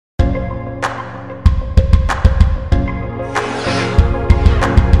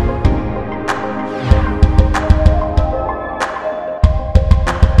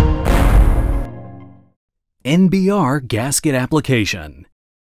NBR Gasket Application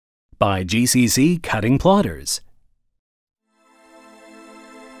by GCC Cutting Plotters.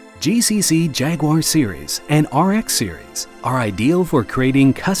 GCC Jaguar Series and RX Series are ideal for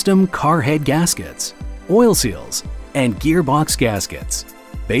creating custom car head gaskets, oil seals, and gearbox gaskets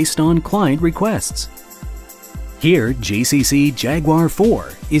based on client requests. Here, GCC Jaguar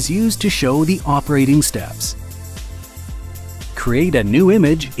IV is used to show the operating steps. Create a new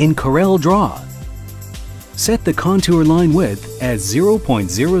image in Corel Draw. Set the contour line width as 0.001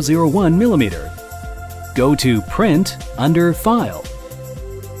 mm. Go to Print under File.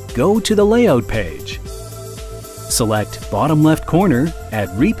 Go to the Layout page. Select bottom left corner at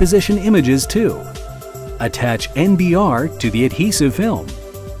Reposition Images to. Attach NBR to the adhesive film.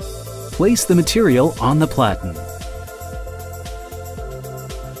 Place the material on the platen.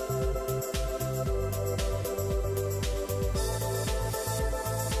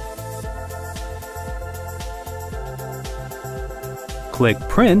 Click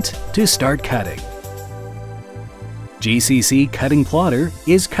Print to start cutting. GCC Cutting Plotter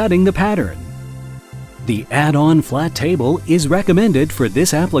is cutting the pattern. The add-on flat table is recommended for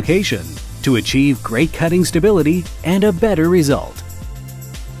this application to achieve great cutting stability and a better result.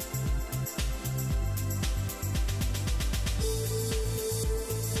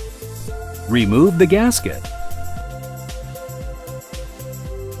 Remove the gasket.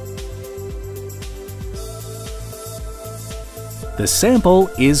 The sample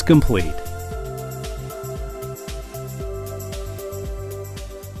is complete.